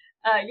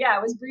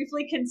 was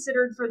briefly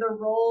considered for the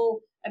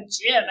role of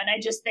Jim. And I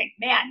just think,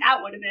 man,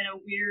 that would have been a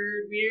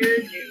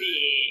weird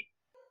movie.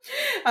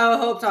 I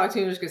hope Talk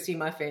Tuners could see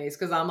my face,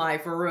 because I'm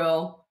like, for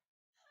real,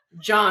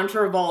 John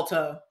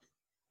Travolta.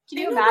 Can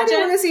you imagine? I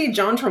want to see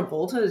John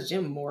Travolta as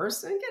Jim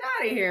Morrison? Get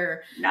out of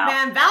here. No.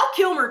 Man, Val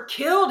Kilmer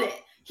killed it.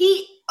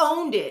 He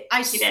owned it.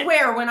 I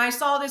swear, when I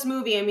saw this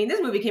movie,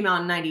 this movie came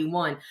out in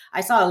 91.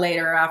 I saw it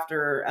later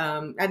after,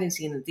 I didn't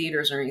see it in the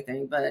theaters or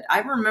anything, but I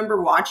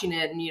remember watching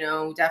it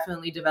and,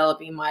 definitely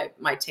developing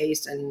my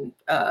taste and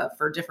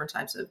for different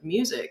types of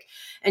music,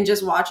 and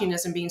just watching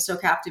this and being so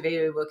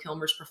captivated with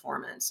Kilmer's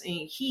performance. And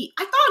I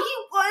thought he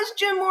was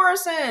Jim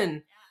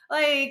Morrison.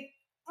 Like,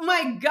 oh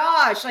my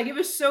gosh, like it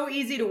was so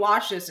easy to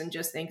watch this and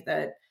just think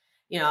that,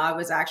 I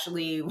was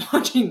actually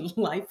watching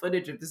live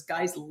footage of this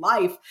guy's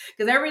life,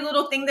 because every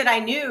little thing that I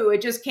knew,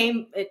 it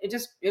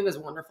was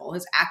wonderful.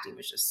 His acting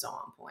was just so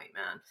on point,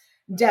 man.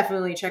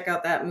 Definitely check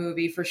out that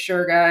movie for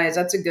sure, guys.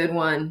 That's a good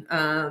one.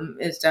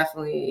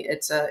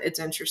 It's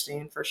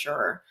interesting for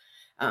sure.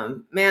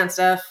 Man,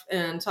 Steph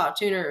and Talk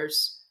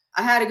Tuners,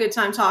 I had a good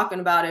time talking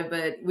about it,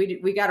 but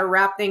we got to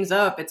wrap things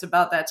up. It's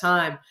about that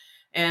time.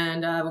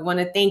 And I want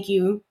to thank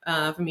you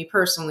for me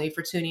personally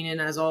for tuning in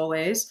as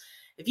always.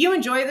 If you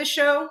enjoy the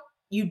show,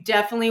 you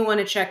definitely want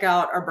to check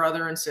out our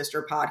brother and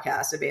sister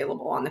podcast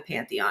available on the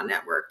Pantheon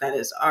Network.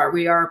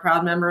 We are a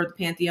proud member of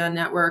the Pantheon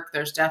Network.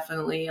 There's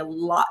definitely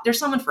there's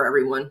someone for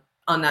everyone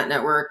on that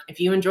network. If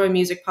you enjoy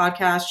music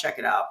podcasts, check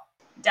it out.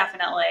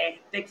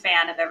 Definitely. Big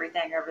fan of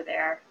everything over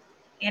there.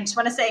 And just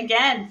want to say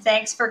again,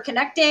 thanks for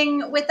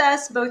connecting with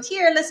us, both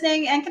here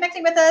listening and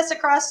connecting with us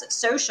across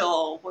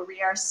social, where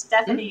we are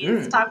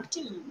Stephanie's Talk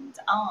Tunes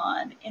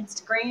on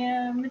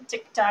Instagram,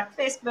 TikTok,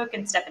 Facebook,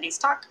 and Stephanie's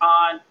Talk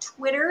on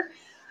Twitter.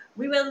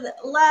 We would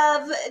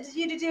love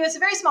you to do us a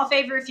very small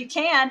favor if you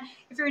can.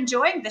 If you're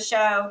enjoying the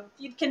show,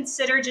 if you'd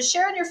consider just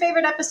sharing your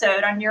favorite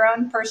episode on your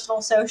own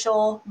personal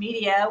social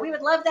media. We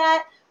would love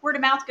that. Word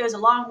of mouth goes a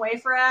long way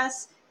for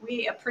us.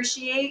 We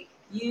appreciate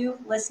you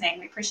listening.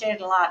 We appreciate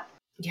it a lot.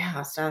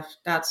 Yeah, Steph,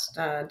 that's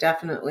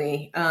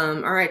definitely.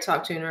 All right,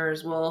 Talk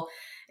Tuners. Well,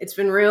 it's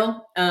been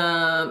real.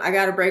 I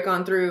got to break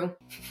on through.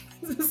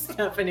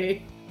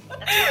 Stephanie.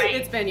 That's right.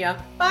 It's been ya.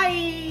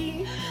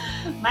 Bye.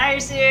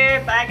 Myers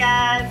here. Bye,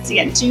 guys. See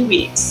you in 2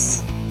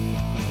 weeks.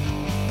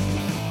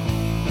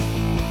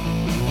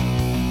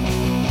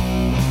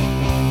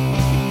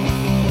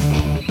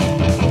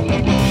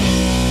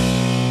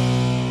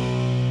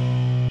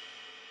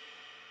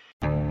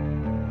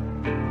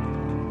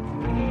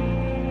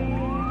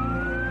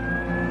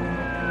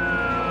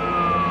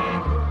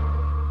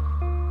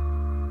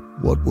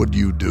 What would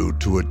you do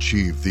to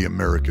achieve the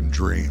American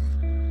dream?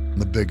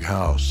 The big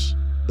house,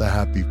 the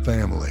happy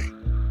family,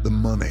 the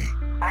money.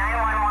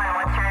 911,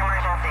 what's your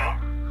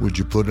emergency? Would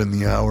you put in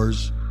the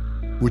hours?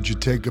 Would you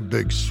take a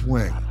big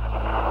swing?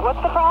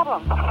 What's the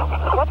problem?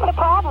 What's the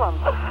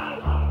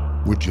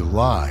problem? Would you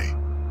lie?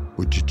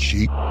 Would you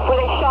cheat? Were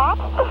they shot?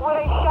 Were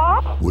they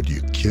shot? Would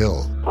you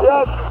kill?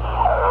 Yes.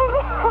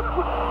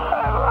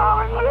 My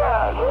mom is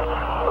dead.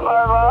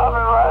 My mom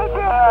is right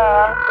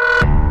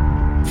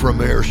there.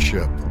 From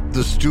Airship,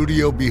 the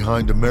studio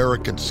behind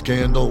American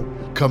Scandal,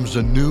 comes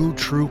a new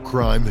true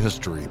crime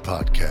history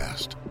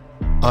podcast.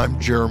 I'm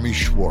Jeremy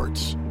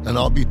Schwartz, and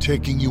I'll be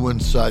taking you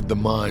inside the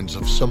minds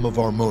of some of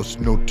our most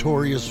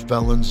notorious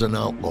felons and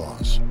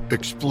outlaws,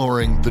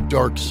 exploring the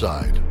dark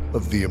side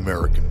of the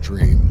American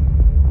dream.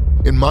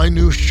 In my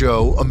new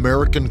show,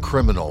 American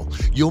Criminal,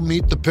 you'll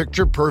meet the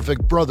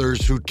picture-perfect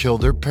brothers who'd kill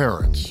their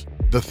parents,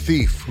 the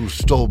thief who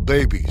stole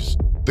babies,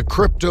 the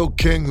crypto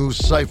king who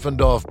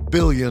siphoned off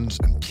billions,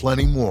 and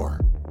plenty more.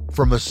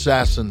 From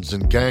assassins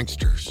and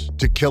gangsters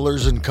to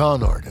killers and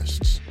con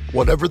artists.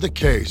 Whatever the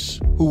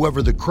case,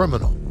 whoever the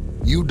criminal,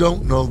 you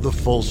don't know the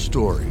full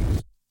story.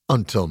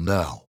 Until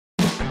now.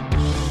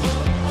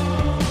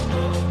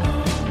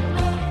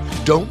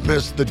 Don't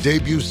miss the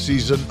debut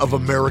season of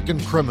American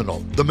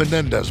Criminal, The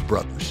Menendez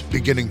Brothers,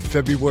 beginning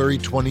February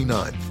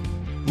 29th.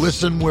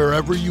 Listen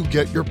wherever you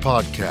get your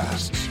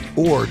podcasts,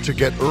 or to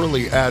get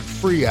early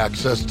ad-free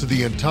access to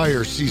the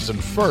entire season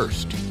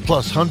first,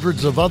 plus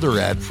hundreds of other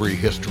ad-free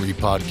history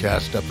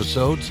podcast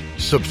episodes,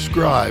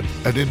 subscribe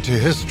at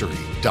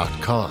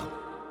IntoHistory.com.